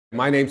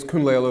My name's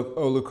Kunle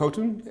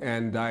Olukotun,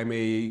 and I'm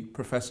a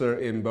professor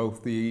in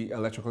both the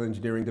electrical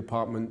engineering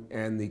department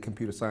and the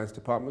computer science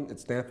department at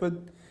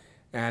Stanford.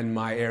 And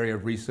my area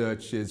of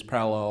research is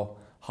parallel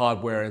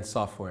hardware and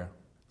software.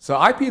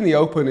 So IP in the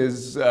open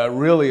is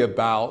really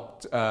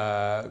about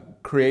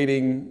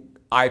creating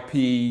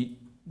IP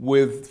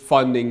with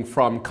funding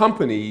from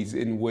companies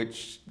in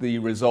which the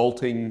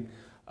resulting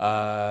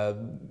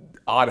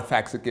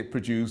artifacts that get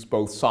produced,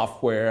 both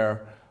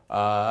software,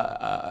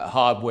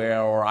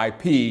 hardware or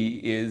IP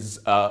is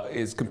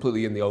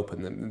completely in the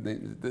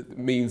open. That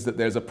means that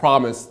there's a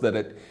promise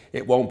that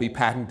it won't be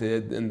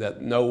patented and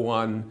that no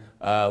one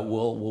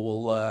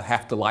will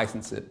have to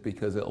license it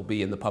because it'll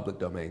be in the public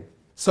domain.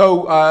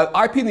 So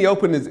IP in the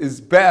open is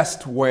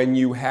best when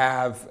you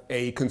have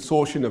a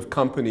consortium of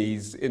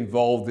companies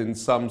involved in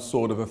some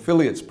sort of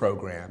affiliates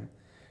program.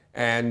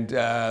 And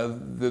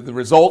the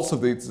results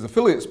of this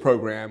affiliates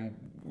program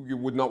you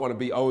would not want to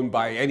be owned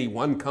by any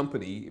one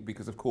company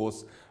because, of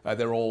course,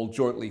 they're all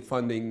jointly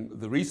funding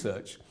the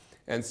research.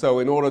 And so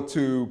in order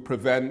to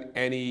prevent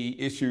any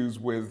issues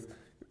with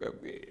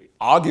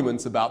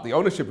arguments about the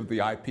ownership of the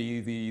IP,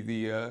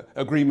 the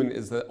agreement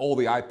is that all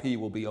the IP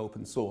will be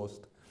open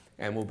sourced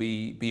and will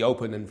be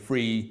open and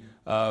free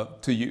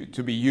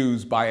to be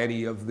used by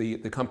any of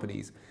the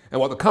companies. And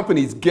what the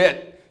companies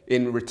get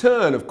in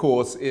return, of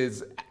course,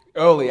 is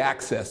early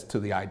access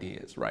to the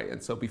ideas, right?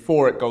 And so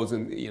before it goes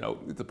in,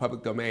 the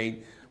public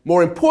domain.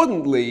 More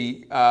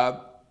importantly, the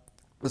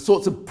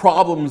sorts of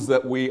problems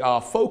that we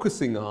are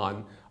focusing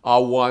on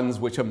are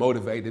ones which are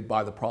motivated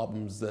by the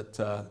problems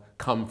that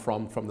come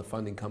from the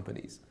funding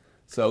companies.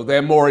 So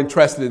they're more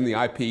interested in the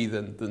IP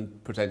than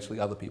potentially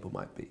other people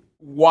might be.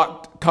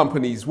 What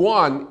companies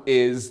want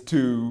is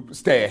to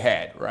stay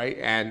ahead, right?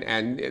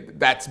 And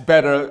that's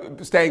better.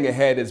 Staying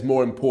ahead is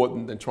more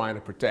important than trying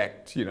to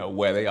protect,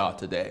 where they are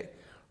today.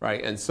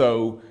 Right, and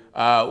so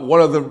one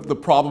of the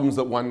problems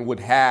that one would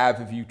have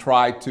if you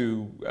try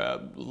to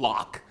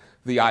lock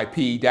the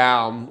IP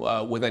down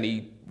with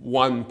any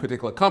one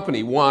particular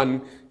company,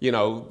 one,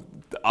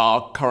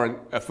 our current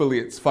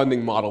affiliates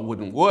funding model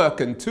wouldn't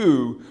work, and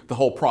two, the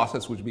whole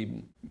process would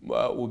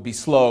be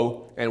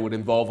slow and would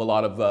involve a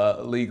lot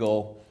of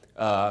legal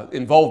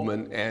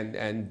involvement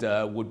and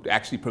would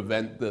actually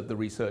prevent the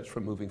research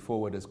from moving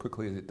forward as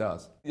quickly as it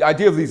does. The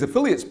idea of these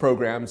affiliates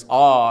programs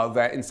are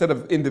that instead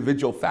of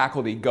individual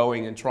faculty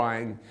going and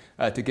trying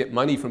to get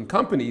money from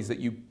companies, that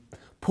you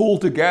pool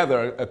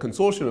together a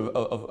consortium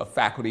of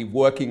faculty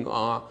working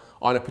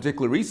on a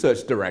particular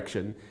research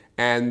direction,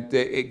 and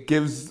it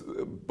gives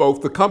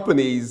both the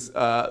companies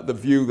the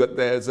view that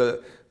there's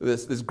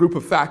this group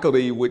of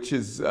faculty which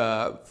is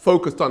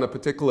focused on a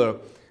particular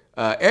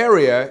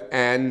area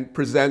and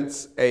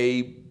presents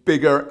a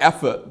bigger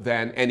effort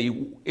than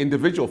any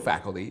individual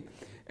faculty.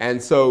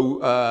 And so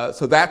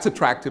that's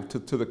attractive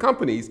to the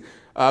companies,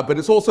 but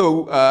it's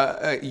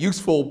also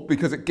useful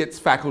because it gets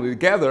faculty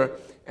together,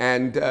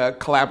 and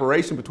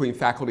collaboration between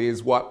faculty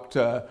is what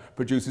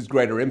produces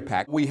greater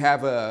impact. We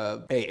have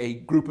a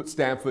group at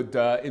Stanford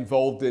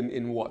involved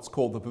in what's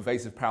called the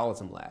Pervasive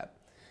Parallelism Lab.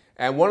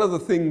 And one of the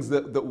things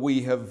that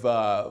we have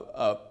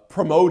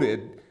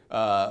promoted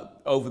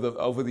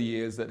over the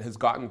years that has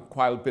gotten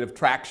quite a bit of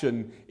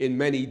traction in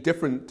many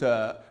different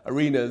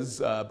arenas,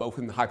 both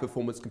in the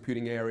high-performance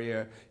computing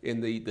area,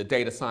 in the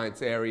data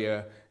science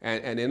area,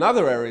 and in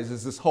other areas,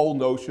 is this whole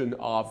notion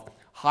of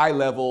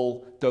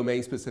high-level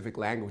domain-specific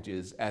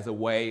languages as a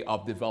way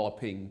of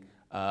developing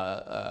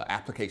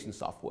application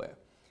software.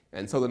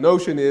 And so the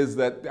notion is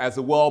that as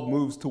the world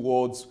moves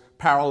towards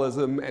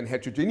parallelism and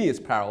heterogeneous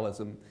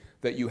parallelism,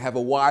 that you have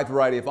a wide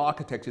variety of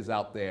architectures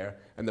out there,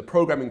 and the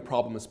programming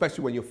problem,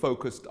 especially when you're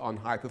focused on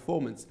high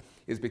performance,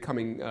 is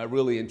becoming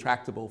really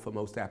intractable for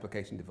most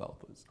application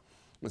developers.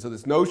 And so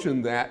this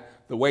notion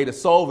that the way to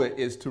solve it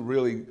is to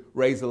really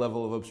raise the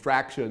level of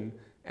abstraction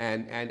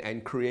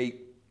and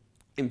create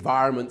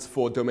environments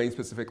for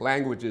domain-specific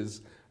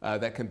languages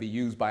that can be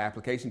used by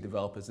application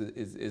developers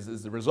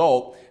is the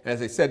result. And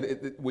as I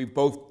said, we've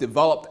both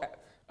developed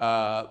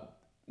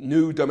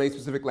new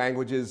domain-specific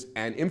languages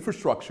and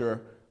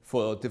infrastructure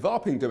for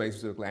developing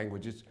domain-specific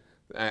languages,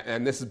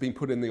 and this has been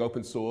put in the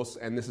open source,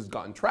 and this has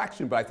gotten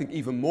traction. But I think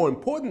even more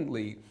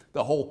importantly,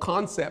 the whole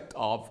concept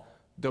of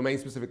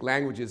domain-specific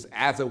languages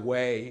as a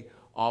way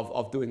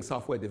of doing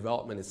software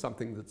development is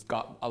something that's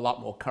got a lot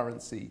more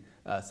currency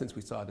since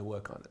we started to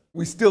work on it.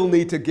 We still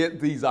need to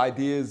get these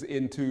ideas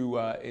into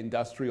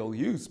industrial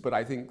use, but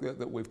I think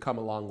that we've come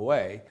a long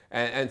way.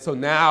 And so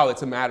now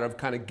it's a matter of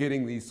kind of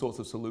getting these sorts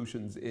of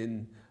solutions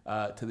in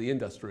to the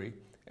industry.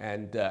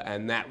 And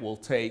that will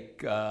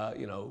take,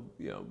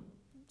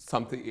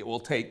 something. It will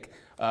take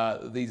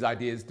these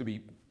ideas to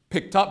be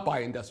picked up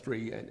by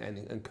industry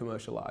and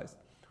commercialized,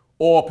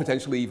 or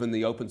potentially even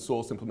the open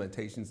source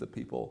implementations that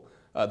people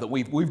that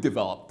we've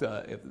developed.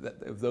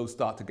 If those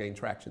start to gain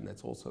traction,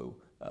 that's also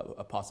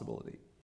a possibility.